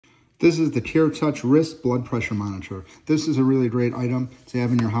This is the CareTouch Wrist Blood Pressure Monitor. This is a really great item to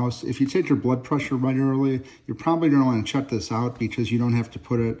have in your house. If you take your blood pressure regularly, you're probably going to want to check this out because you don't have to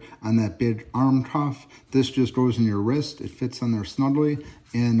put it on that big arm cuff. This just goes in your wrist. It fits on there snugly.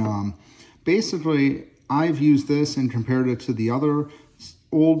 And basically, I've used this and compared it to the other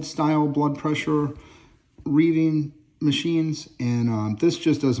old style blood pressure reading machines. And this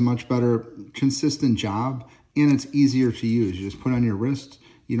just does a much better, consistent job. And it's easier to use. You just put it on your wrist.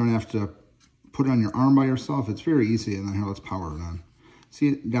 You don't have to put it on your arm by yourself. It's very easy. And then here, let's power it on. See,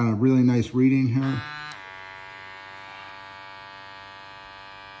 it got a really nice reading here.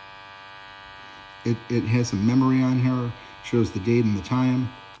 It has some memory on here. Shows the date and the time.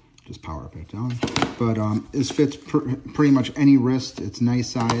 Just power it back down. But this fits pretty much any wrist. It's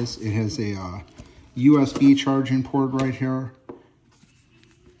nice size. It has a USB charging port right here.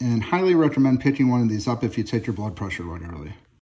 And highly recommend picking one of these up if you take your blood pressure regularly.